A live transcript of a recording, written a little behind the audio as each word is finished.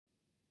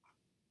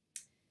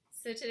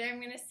So today I'm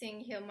going to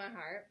sing Heal My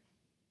Heart,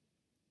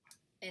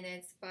 and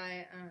it's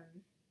by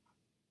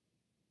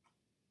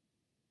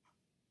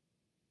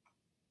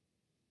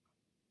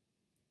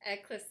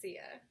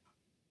Ecclesia.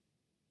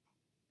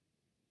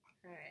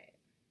 Alright.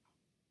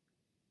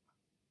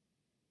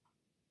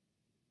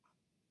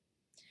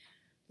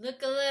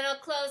 Look a little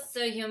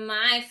closer, you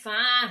might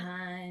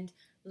find.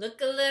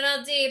 Look a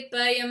little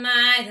deeper, you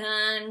might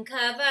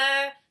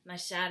uncover my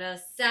shadow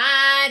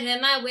side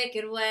and my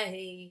wicked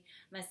way,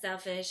 my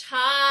selfish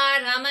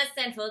heart on my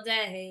sinful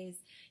days.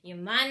 You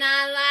might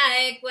not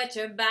like what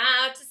you're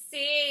about to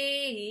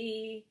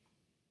see.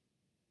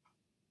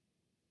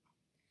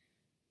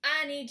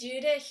 I need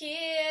you to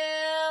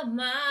heal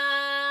my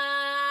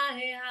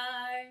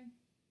heart.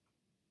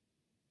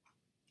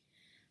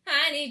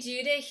 I need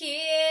you to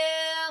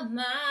heal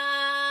my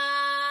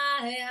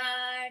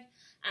heart.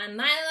 I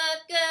might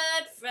look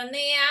good from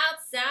the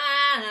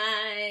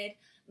outside,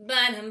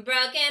 but I'm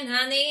broken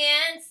on the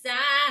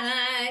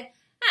inside.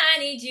 I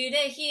need you to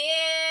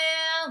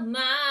heal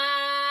my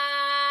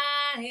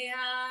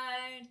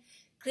heart.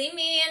 Clean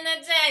me in the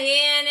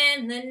day and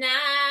in the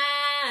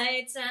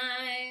night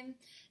time.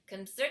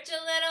 Come search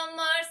a little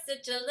more,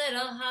 search a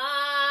little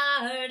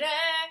harder.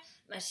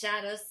 My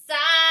shadow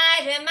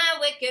side and my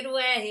wicked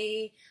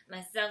way,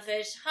 my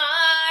selfish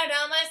heart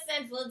on my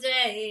sinful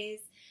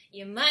days.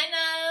 You might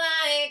not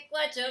like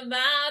what you're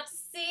about to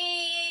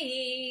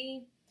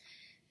see,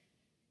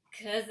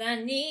 'cause I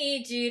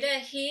need you to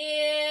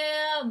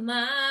heal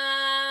my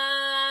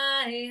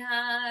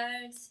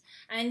heart.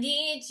 I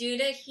need you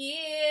to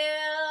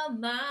heal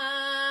my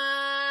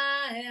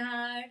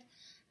heart.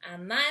 I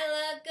might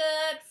look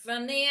good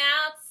from the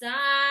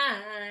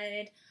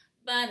outside,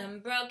 but I'm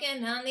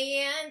broken on the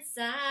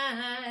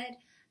inside.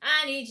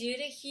 I need you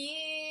to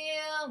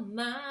heal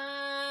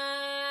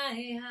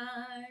my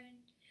heart.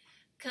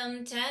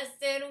 Come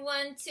test it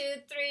 1,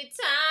 2, 3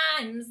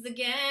 times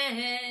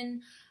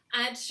again.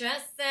 I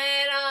trust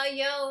that all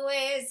your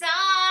ways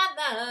are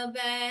the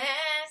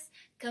best.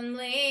 Come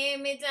lay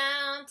me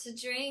down to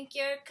drink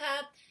your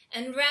cup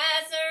and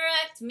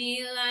resurrect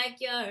me like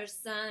your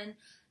son.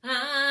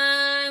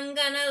 I'm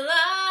gonna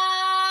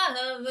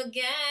love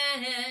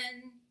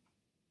again,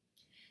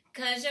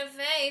 'cause you're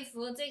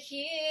faithful to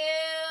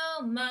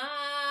heal my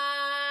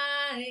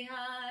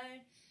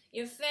heart.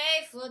 You're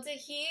faithful to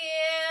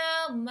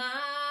heal my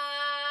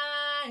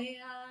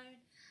heart.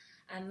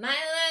 I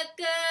might look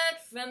good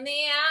from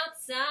the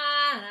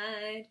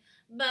outside,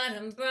 but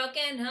I'm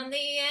broken on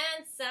the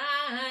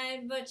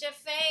inside. But you're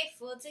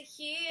faithful to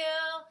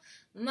heal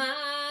my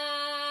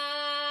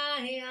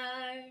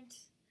heart.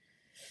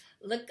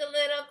 Look a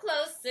little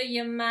closer,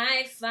 you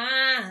might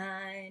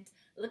find.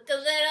 Look a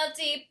little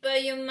deeper,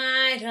 you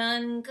might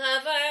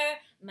uncover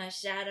my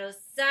shadow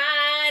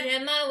side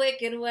and my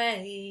wicked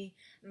way,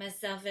 my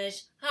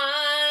selfish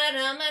heart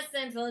on my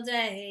sinful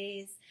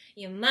days.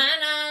 You might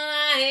not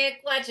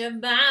like what you're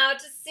about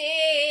to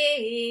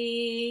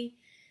see.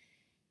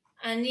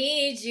 I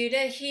need you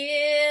to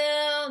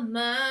heal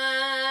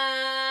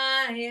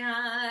my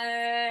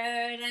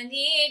heart. I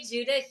need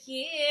you to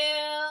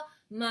heal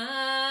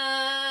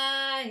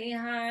my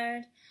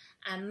heart.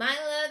 I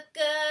might look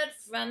good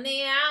from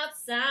the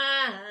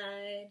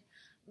outside,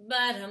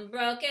 but I'm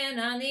broken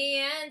on the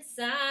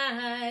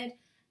inside.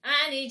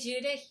 I need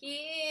you to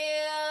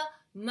heal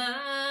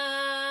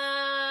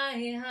my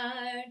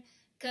heart.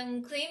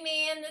 Come clean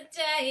me in the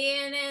day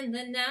and in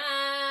the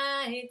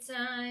night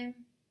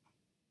time.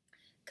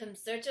 Come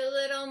search a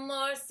little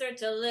more,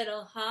 search a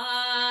little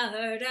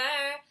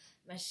harder.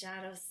 My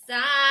shadow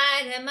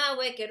side and my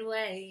wicked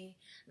way,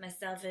 my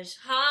selfish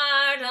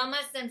heart on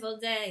my sinful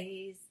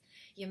days.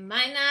 You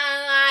might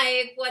not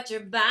like what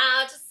you're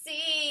about to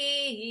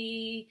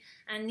see.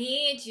 I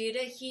need you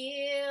to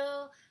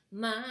heal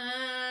my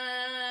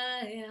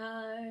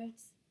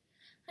heart.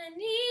 I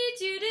need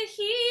you to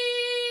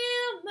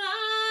heal my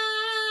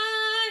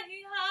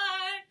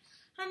heart.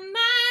 I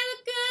might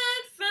look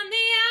good from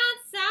the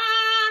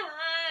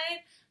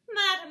outside,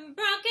 but I'm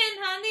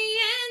broken on the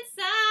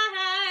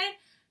inside.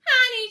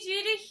 I need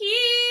you to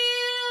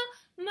heal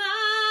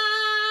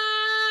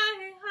my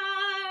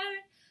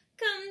heart.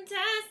 Come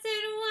test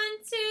it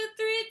 1, 2,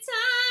 3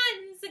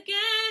 times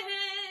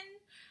again.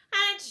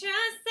 I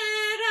trust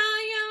that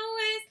all your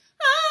ways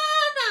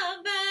are the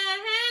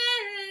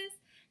best.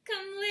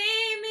 Come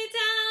lay me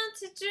down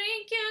to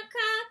drink your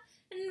cup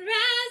and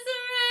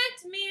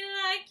resurrect me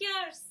like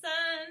your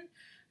son.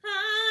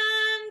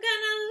 I'm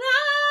gonna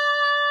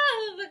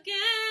love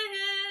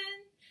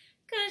again,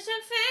 'cause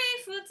you're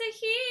faithful to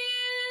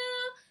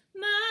heal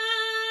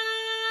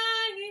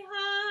my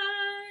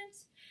heart.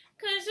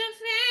 'Cause you're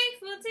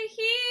faithful to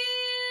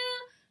heal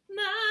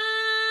my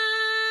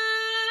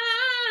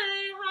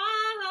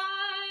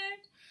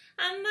heart.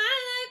 I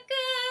might look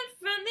good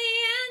from the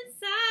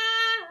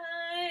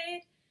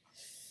inside.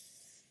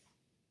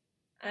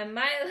 I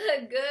might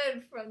look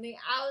good from the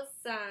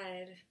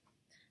outside.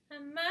 I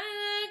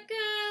might look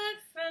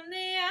good from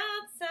the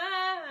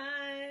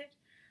outside,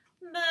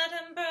 but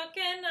I'm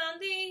broken on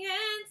the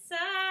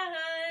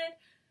inside.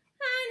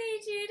 I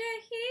need you to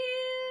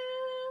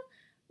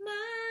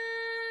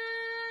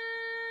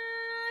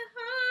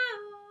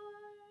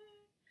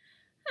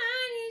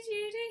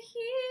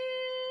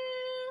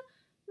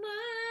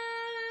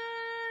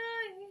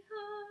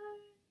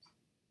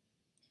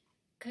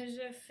 'cause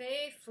you're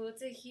faithful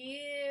to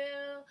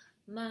heal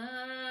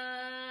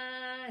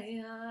my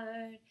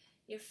heart.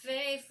 You're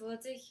faithful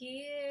to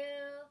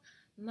heal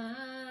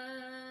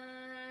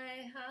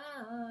my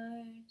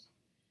heart.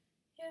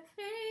 You're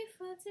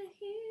faithful to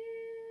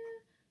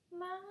heal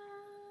my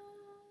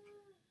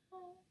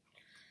heart.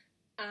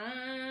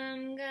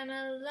 I'm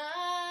gonna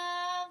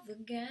love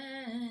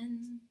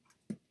again.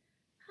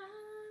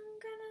 I'm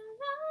gonna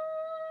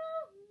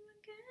love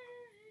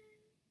again.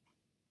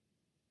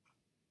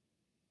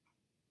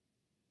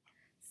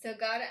 So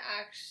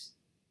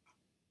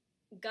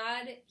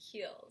God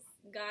heals.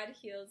 God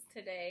heals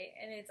today,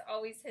 and it's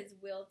always His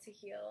will to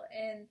heal.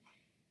 And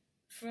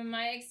from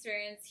my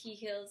experience, He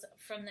heals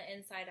from the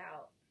inside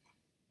out.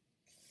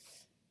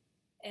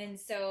 And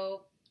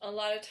so a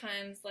lot of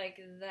times, like,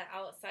 the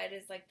outside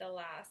is like the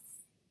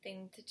last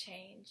thing to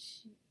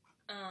change.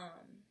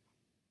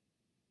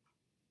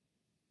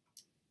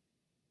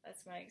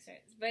 That's my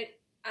experience. But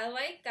I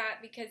like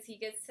that because He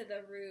gets to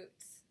the root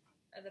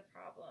of the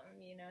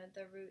problem, you know,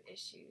 the root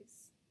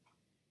issues.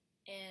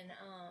 And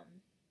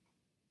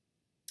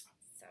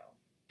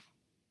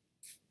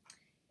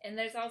and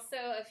there's also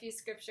a few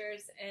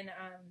scriptures in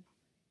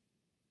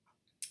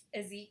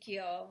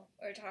Ezekiel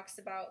where it talks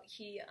about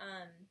He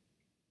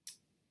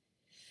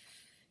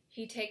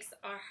takes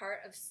our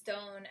heart of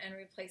stone and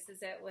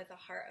replaces it with a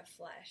heart of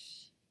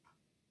flesh.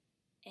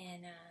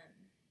 And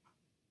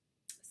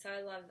so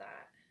I love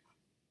that.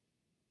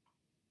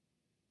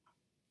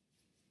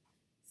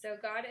 So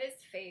God is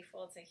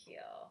faithful to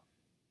heal.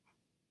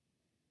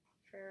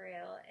 For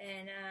real.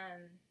 And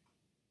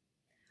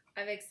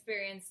I've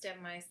experienced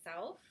it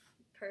myself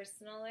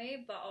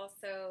personally, but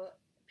also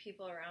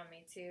people around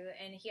me too.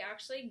 And He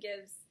actually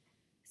gives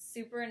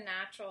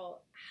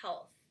supernatural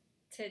health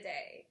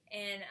today.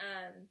 And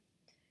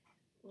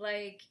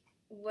like,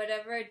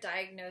 whatever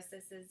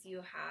diagnoses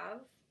you have,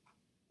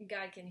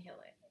 God can heal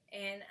it.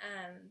 And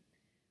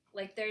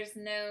like, there's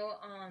no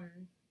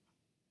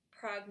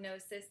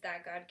prognosis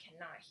that God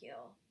cannot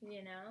heal,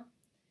 you know?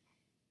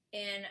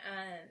 And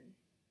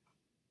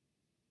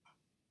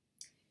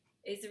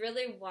it's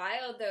really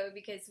wild though,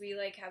 because we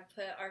like have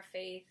put our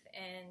faith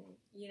in,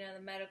 you know,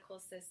 the medical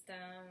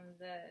system,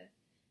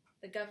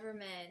 the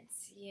government,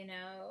 you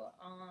know,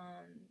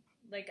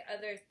 like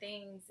other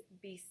things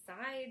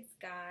besides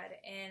God,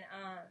 and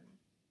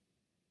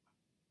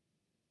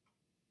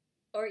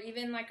or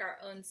even like our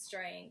own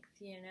strength,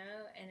 you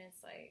know. And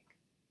it's like,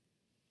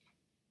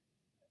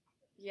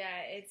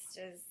 yeah, it's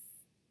just,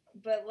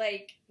 but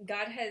like,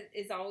 God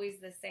is always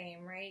the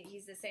same, right?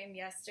 He's the same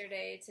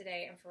yesterday,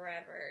 today, and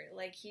forever.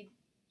 Like, he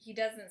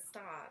doesn't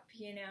stop,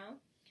 you know.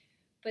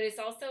 But it's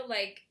also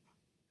like,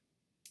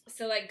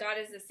 so like, God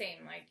is the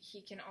same, like,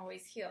 He can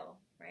always heal,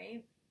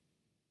 right?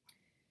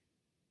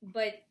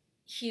 But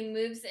He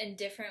moves in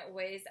different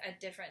ways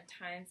at different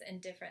times and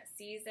different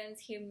seasons.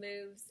 He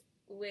moves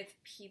with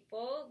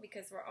people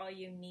because we're all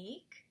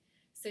unique.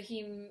 So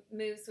He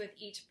moves with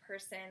each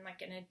person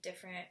like in a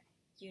different,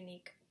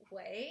 unique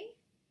way,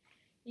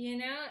 you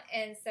know.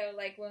 And so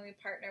like, when we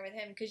partner with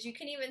Him, because you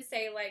can even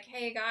say like,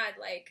 hey God,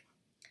 like,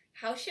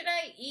 how should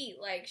I eat?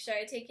 Like, should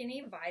I take any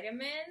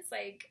vitamins?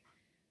 Like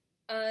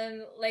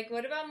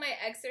what about my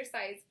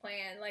exercise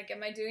plan? Like,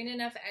 am I doing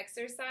enough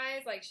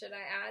exercise? Like, should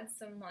I add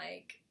some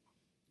like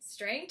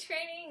strength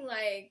training?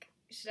 Like,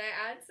 should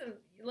I add some,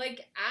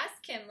 like,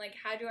 ask Him, like,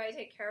 how do I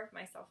take care of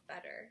myself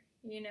better?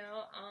 You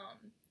know,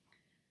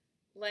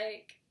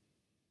 like,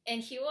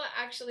 and He will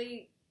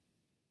actually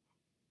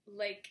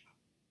like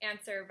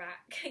answer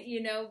back,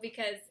 you know,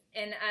 because,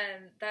 and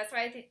that's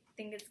why I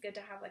think it's good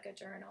to have like a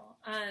journal,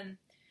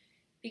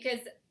 because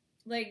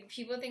like,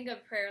 people think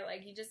of prayer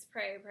like you just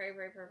pray,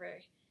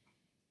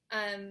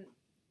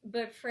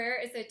 but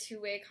prayer is a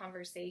two-way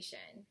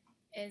conversation,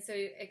 and so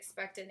you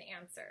expect an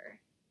answer,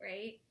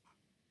 right?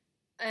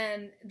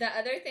 And the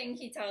other thing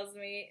He tells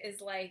me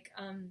is like,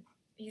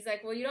 He's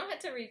like, well, you don't have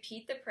to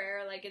repeat the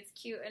prayer. Like, it's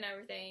cute and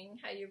everything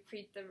how you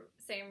repeat the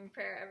same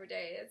prayer every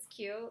day. It's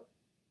cute.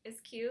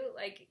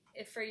 Like,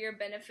 if for your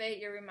benefit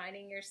you're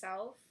reminding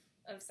yourself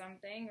of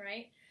something,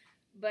 right?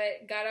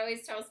 But God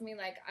always tells me,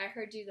 like, I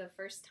heard you the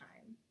first time.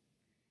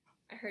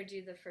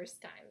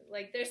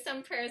 Like, there's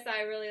some prayers that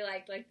I really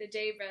like the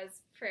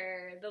Jabez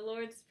prayer, the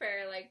Lord's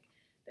Prayer. Like,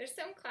 there's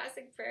some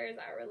classic prayers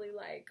I really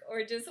like,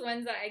 or just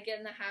ones that I get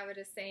in the habit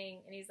of saying.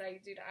 And He's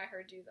like, dude, I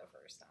heard you the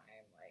first time.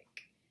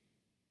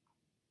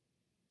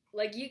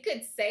 Like you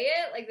could say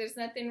it, like, there's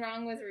nothing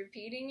wrong with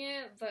repeating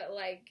it, but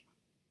like,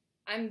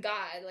 I'm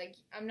God, like,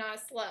 I'm not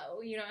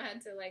slow. You don't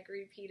have to like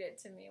repeat it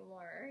to me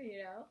more, you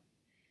know.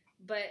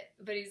 But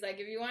He's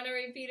like, if you want to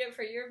repeat it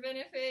for your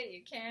benefit,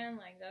 you can.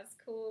 Like, that's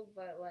cool.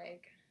 But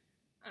like,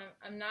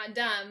 I'm not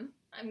dumb.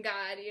 I'm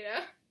God, you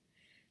know.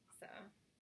 So.